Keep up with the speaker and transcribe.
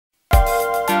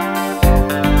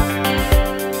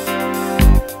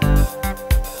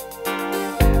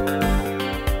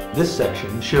This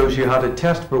section shows you how to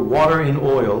test for water in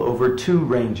oil over two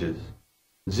ranges,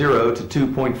 0 to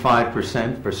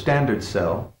 2.5% for standard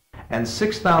cell and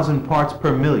 6,000 parts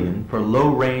per million for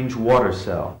low-range water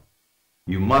cell.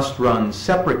 You must run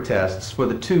separate tests for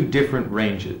the two different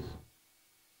ranges.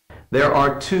 There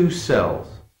are two cells.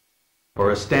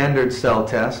 For a standard cell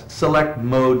test, select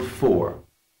Mode 4.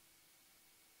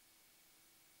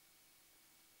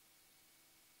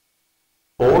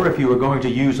 Or if you are going to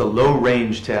use a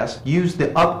low-range test, use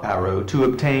the up arrow to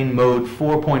obtain Mode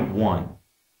 4.1.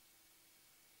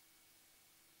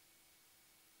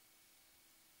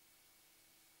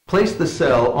 Place the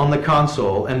cell on the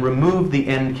console and remove the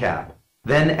end cap.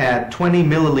 Then add 20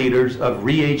 milliliters of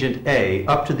reagent A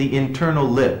up to the internal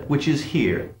lip, which is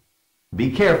here. Be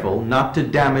careful not to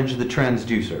damage the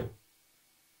transducer.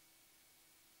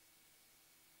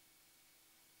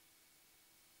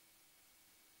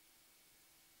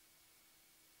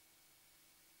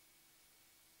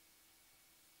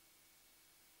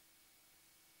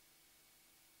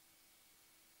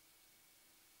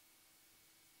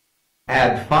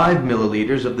 Add 5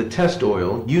 milliliters of the test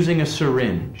oil using a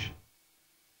syringe.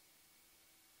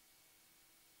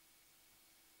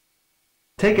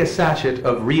 Take a sachet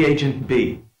of reagent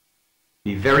B.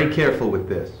 Be very careful with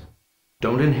this.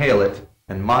 Don't inhale it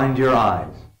and mind your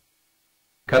eyes.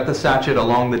 Cut the sachet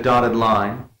along the dotted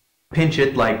line, pinch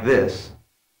it like this,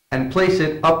 and place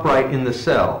it upright in the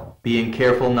cell, being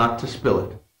careful not to spill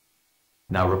it.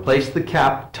 Now replace the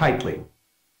cap tightly.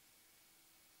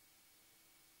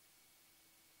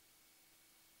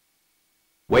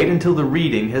 Wait until the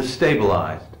reading has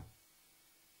stabilized.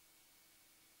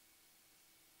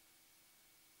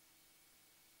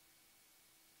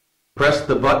 Press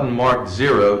the button marked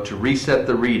 0 to reset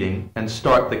the reading and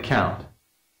start the count.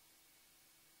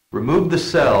 Remove the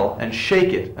cell and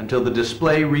shake it until the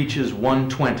display reaches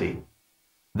 120.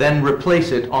 Then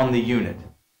replace it on the unit.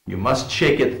 You must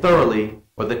shake it thoroughly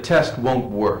or the test won't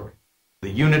work. The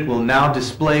unit will now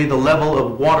display the level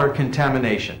of water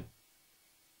contamination.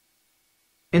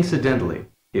 Incidentally,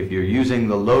 if you're using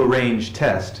the low-range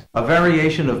test, a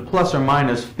variation of plus or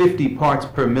minus 50 parts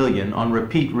per million on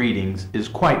repeat readings is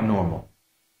quite normal.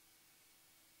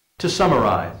 To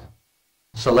summarize,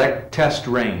 select test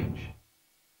range.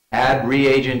 Add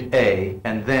reagent A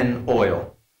and then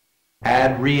oil.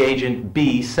 Add reagent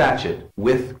B sachet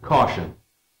with caution.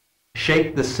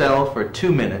 Shake the cell for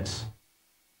 2 minutes.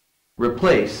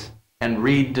 Replace and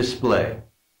read display.